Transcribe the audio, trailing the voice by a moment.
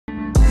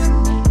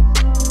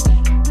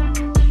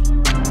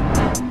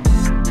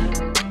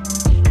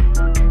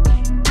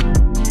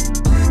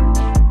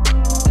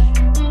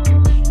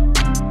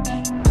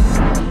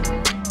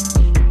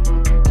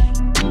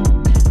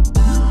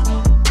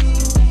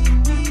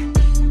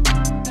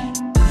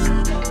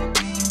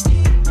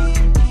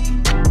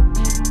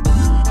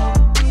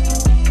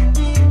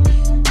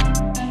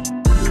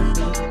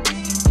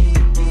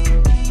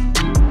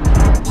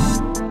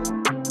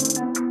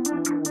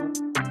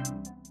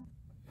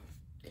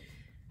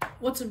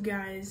What's up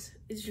guys,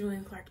 it's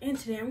Julian Clark, and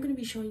today I'm going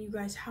to be showing you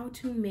guys how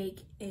to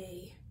make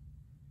a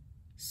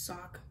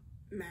sock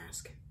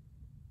mask.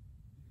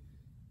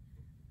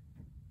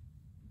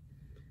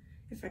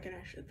 If I can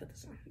actually put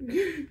this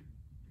on.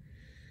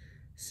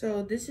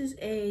 So this is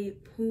a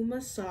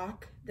Puma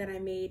sock that I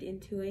made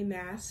into a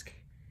mask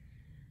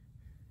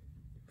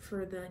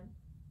for the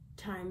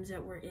times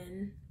that we're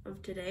in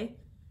of today.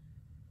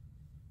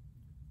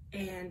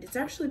 And it's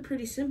actually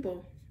pretty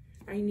simple.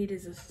 All you need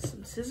is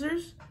some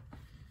scissors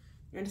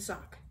and a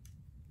sock.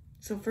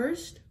 So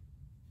first,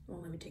 well,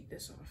 let me take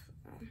this off.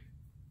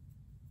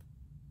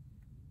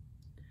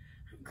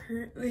 I'm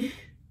currently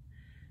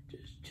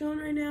just chilling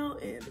right now,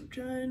 and I'm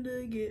trying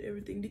to get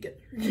everything together.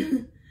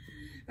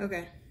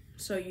 Okay,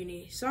 so you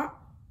need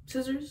sock,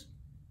 scissors.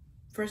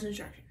 First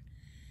instruction: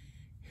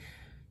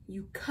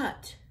 you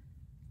cut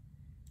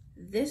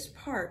this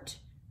part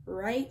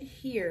right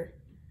here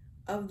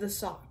of the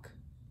sock.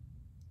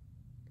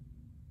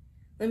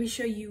 Let me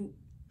show you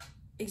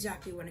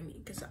exactly what I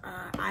mean, because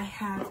I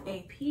have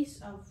a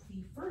piece of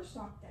the first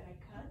sock that I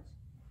cut.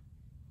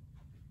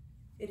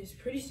 It is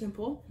pretty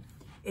simple.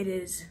 It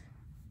is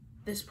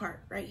this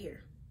part right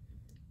here.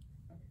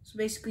 So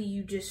basically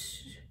you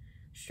just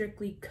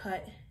strictly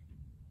cut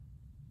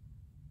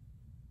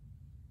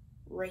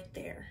right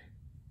there,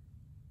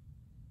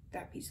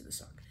 that piece of the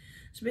sock.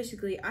 So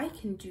basically I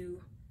can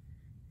do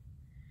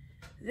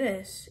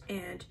this,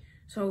 and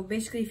so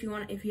basically if you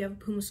have a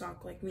Puma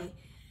sock like me,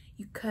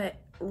 you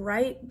cut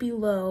right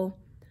below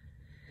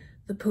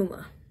the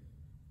Puma.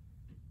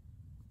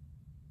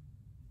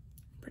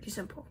 Pretty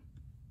simple.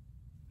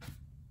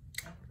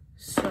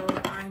 So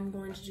I'm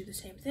going to do the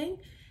same thing,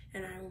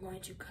 and I'm going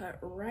to cut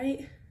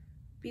right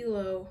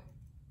below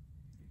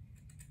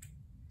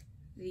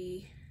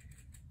the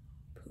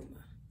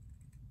Puma,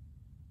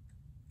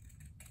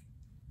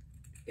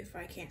 if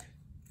I can.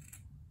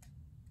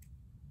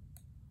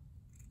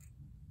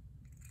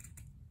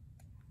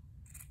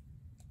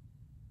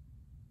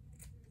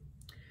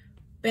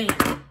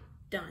 Bam,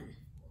 done.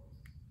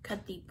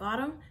 Cut the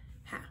bottom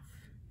half.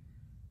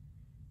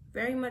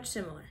 Very much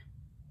similar.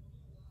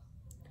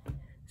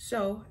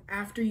 So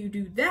after you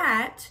do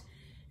that,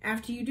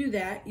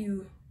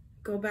 you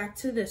go back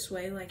to this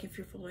way, like if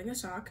you're folding a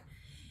sock,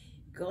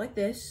 go like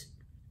this,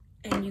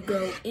 and you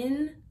go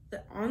in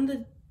on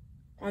the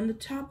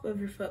top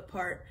of your foot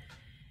part,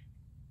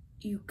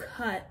 you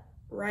cut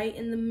right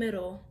in the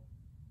middle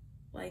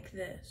like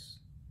this.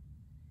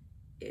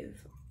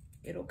 If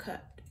it'll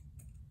cut.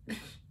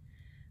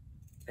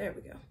 There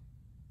we go.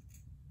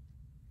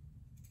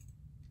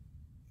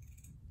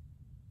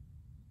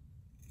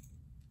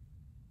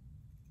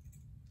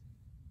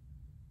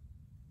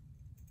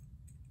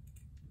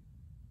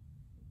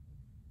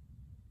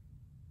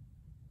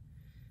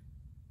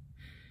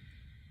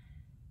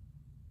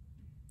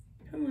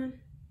 Come on.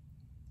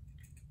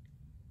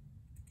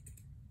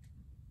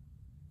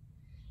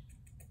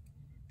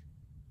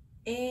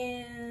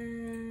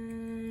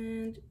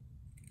 And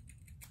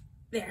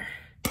there.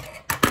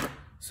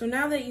 So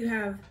now that you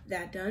have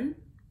that done,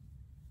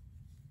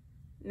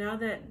 now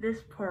that this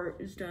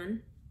part is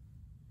done,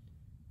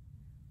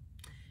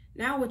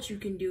 now what you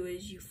can do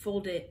is you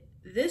fold it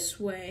this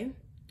way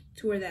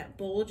to where that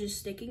bulge is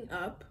sticking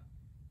up,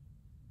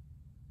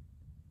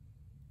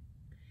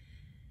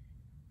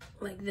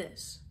 like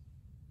this,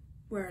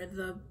 where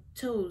the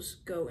toes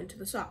go into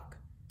the sock,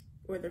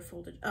 where they're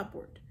folded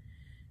upward,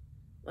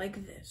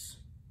 like this.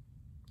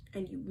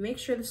 And you make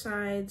sure the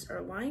sides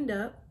are lined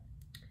up.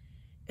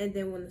 And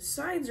then when the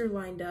sides are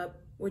lined up,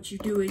 what you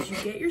do is you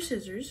get your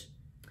scissors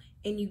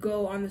and you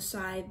go on the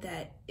side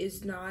that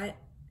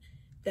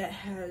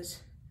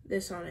has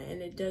this on it,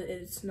 and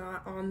it's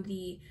not on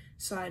the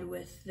side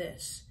with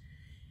that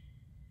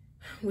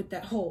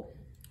hole.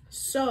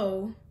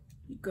 So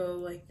you go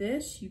like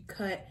this, you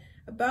cut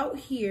about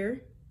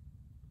here,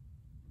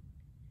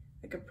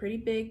 like a pretty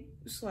big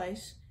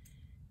slice,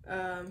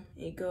 and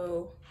you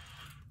go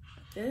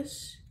like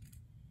this,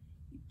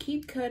 you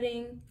keep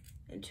cutting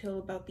until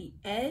about the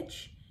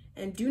edge,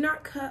 and do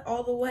not cut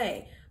all the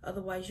way,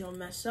 otherwise you'll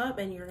mess up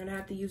and you're gonna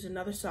have to use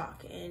another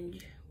sock,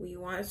 and we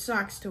want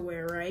socks to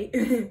wear, right?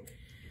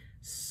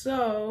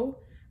 So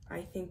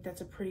I think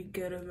that's a pretty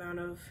good amount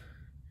of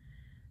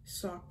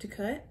sock to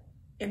cut,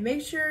 and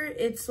make sure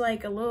it's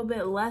like a little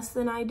bit less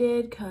than I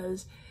did,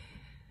 because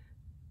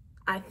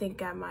I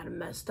think I might have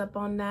messed up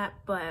on that,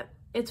 but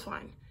it's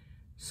fine.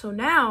 So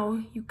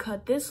now you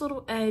cut this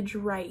little edge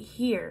right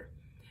here.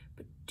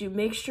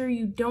 Make sure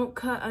you don't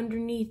cut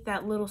underneath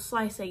that little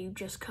slice that you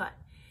just cut.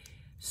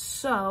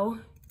 So,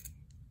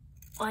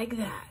 like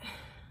that.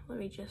 Let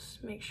me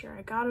just make sure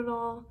I got it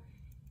all.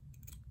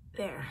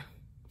 There.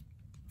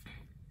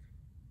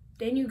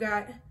 Then you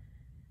got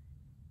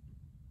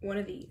one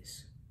of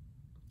these.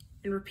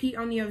 And repeat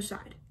on the other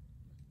side.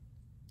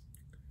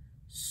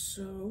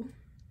 So,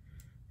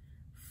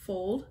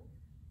 fold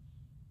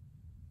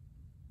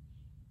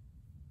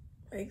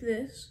like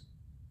this.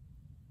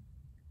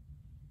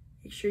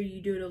 Make sure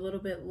you do it a little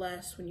bit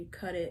less when you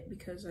cut it,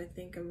 because I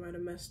think I might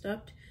have messed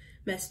up.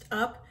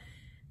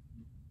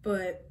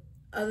 But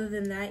other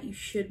than that, you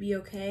should be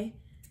okay.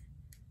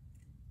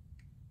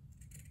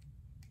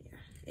 Yeah,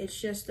 it's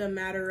just a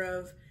matter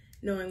of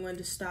knowing when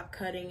to stop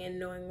cutting and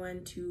knowing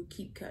when to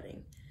keep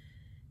cutting.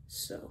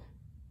 So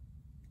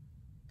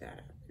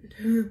that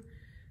happened.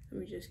 Let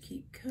me just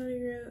keep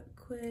cutting real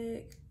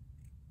quick.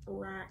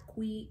 Right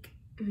quick.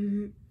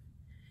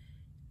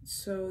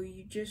 So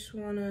you just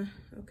wanna,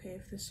 okay,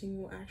 if this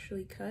thing will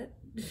actually cut.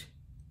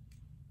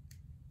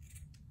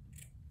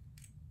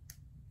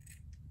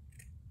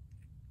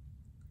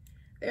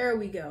 There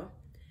we go.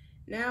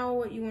 Now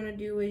what you wanna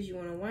do is you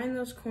wanna line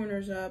those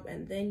corners up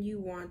and then you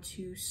want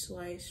to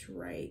slice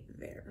right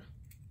there.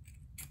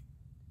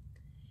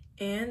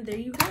 And there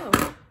you go.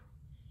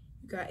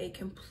 You got a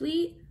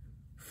complete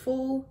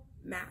full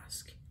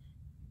mask.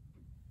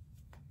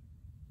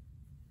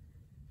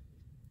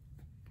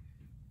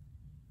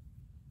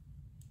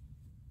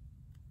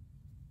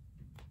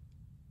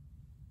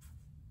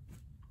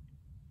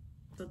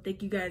 So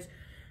thank you guys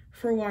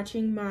for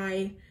watching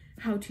my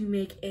how to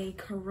make a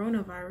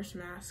coronavirus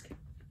mask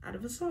out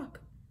of a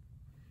sock.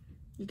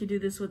 You could do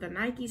this with a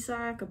Nike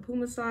sock, a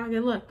Puma sock,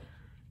 and look,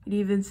 it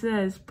even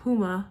says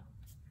Puma.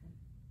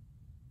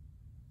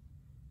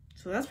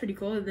 So that's pretty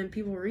cool. And then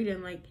people read it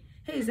and like,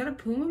 hey, is that a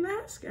Puma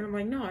mask? And I'm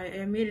like, no,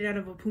 I made it out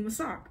of a Puma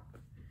sock.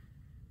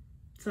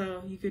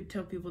 So you could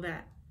tell people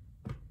that.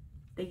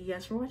 Thank you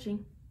guys for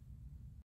watching.